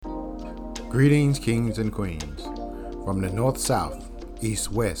Greetings, kings and queens, from the north, south,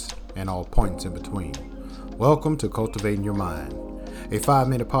 east, west, and all points in between. Welcome to Cultivating Your Mind, a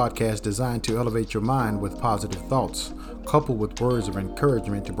 5-minute podcast designed to elevate your mind with positive thoughts, coupled with words of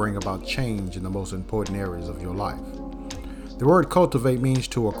encouragement to bring about change in the most important areas of your life. The word cultivate means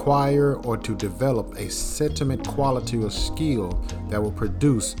to acquire or to develop a sentiment, quality, or skill that will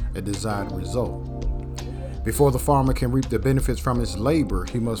produce a desired result. Before the farmer can reap the benefits from his labor,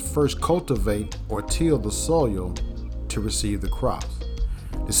 he must first cultivate or till the soil to receive the crops.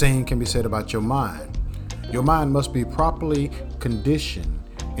 The same can be said about your mind. Your mind must be properly conditioned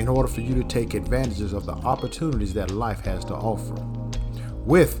in order for you to take advantages of the opportunities that life has to offer.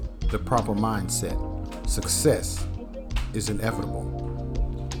 With the proper mindset, success is inevitable.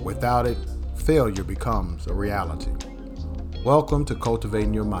 Without it, failure becomes a reality. Welcome to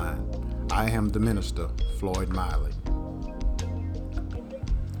Cultivating Your Mind. I am the minister, Floyd Miley.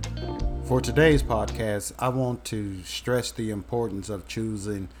 For today's podcast, I want to stress the importance of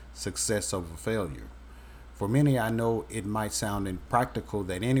choosing success over failure. For many, I know it might sound impractical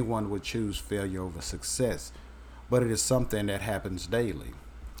that anyone would choose failure over success, but it is something that happens daily.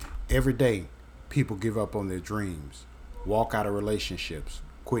 Every day, people give up on their dreams, walk out of relationships,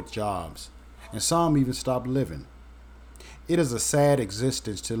 quit jobs, and some even stop living. It is a sad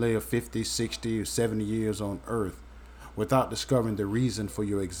existence to live 50, 60, or 70 years on earth without discovering the reason for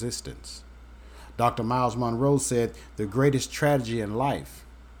your existence. Dr. Myles Munroe said the greatest tragedy in life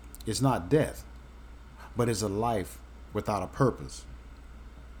is not death, but is a life without a purpose.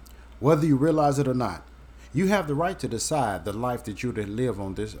 Whether you realize it or not, you have the right to decide the life that you're to live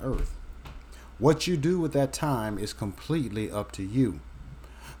on this earth. What you do with that time is completely up to you.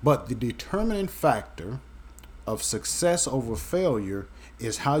 But the determining factor of success over failure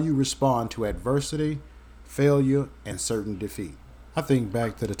is how you respond to adversity, failure, and certain defeat. I think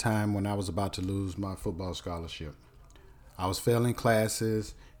back to the time when I was about to lose my football scholarship. I was failing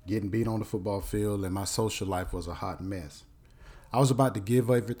classes, getting beat on the football field, and my social life was a hot mess. I was about to give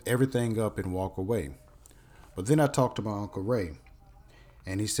everything up and walk away. But then I talked to my Uncle Ray,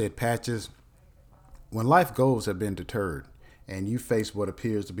 and he said, Patches, when life goals have been deterred and you face what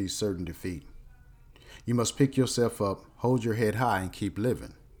appears to be certain defeat, you must pick yourself up, hold your head high, and keep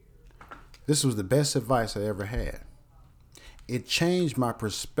living. This was the best advice I ever had. It changed my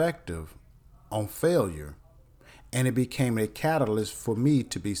perspective on failure, and it became a catalyst for me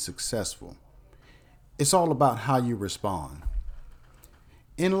to be successful. It's all about how you respond.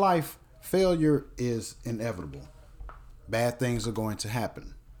 In life, failure is inevitable. Bad things are going to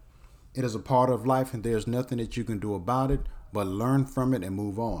happen. It is a part of life, and there's nothing that you can do about it but learn from it and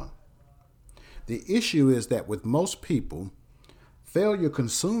move on. The issue is that with most people, failure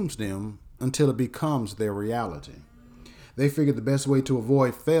consumes them until it becomes their reality. They figure the best way to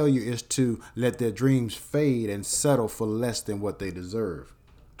avoid failure is to let their dreams fade and settle for less than what they deserve.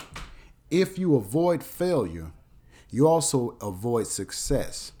 If you avoid failure, you also avoid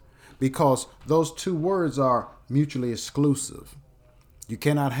success, because those two words are mutually exclusive. You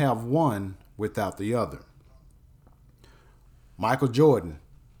cannot have one without the other. Michael Jordan,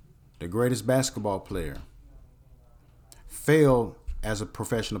 the greatest basketball player, failed as a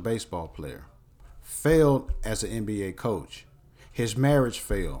professional baseball player, failed as an NBA coach. His marriage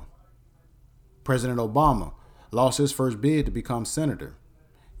failed. President Obama lost his first bid to become senator,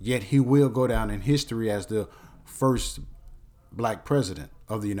 yet he will go down in history as the first black president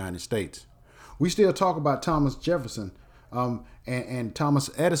of the United States. We still talk about Thomas Jefferson and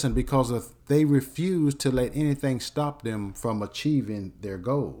Thomas Edison because they refused to let anything stop them from achieving their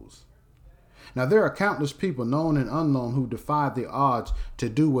goals. Now, there are countless people, known and unknown, who defied the odds to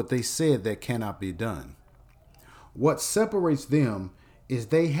do what they said that cannot be done. What separates them is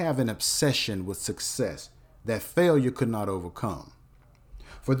they have an obsession with success that failure could not overcome.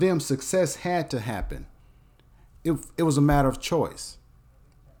 For them, success had to happen. It was a matter of choice.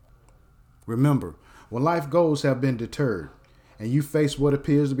 Remember, when life goals have been deterred and you face what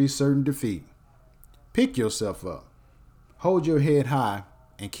appears to be certain defeat, pick yourself up, hold your head high,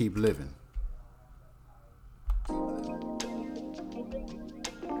 and keep living.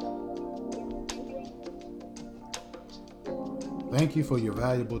 Thank you for your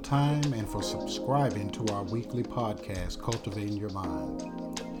valuable time and for subscribing to our weekly podcast, Cultivating Your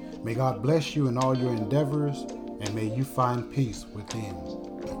Mind. May God bless you in all your endeavors, and may you find peace within.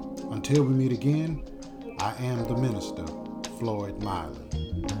 Until we meet again, I am the minister, Floyd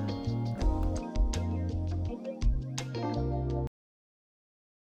Miley.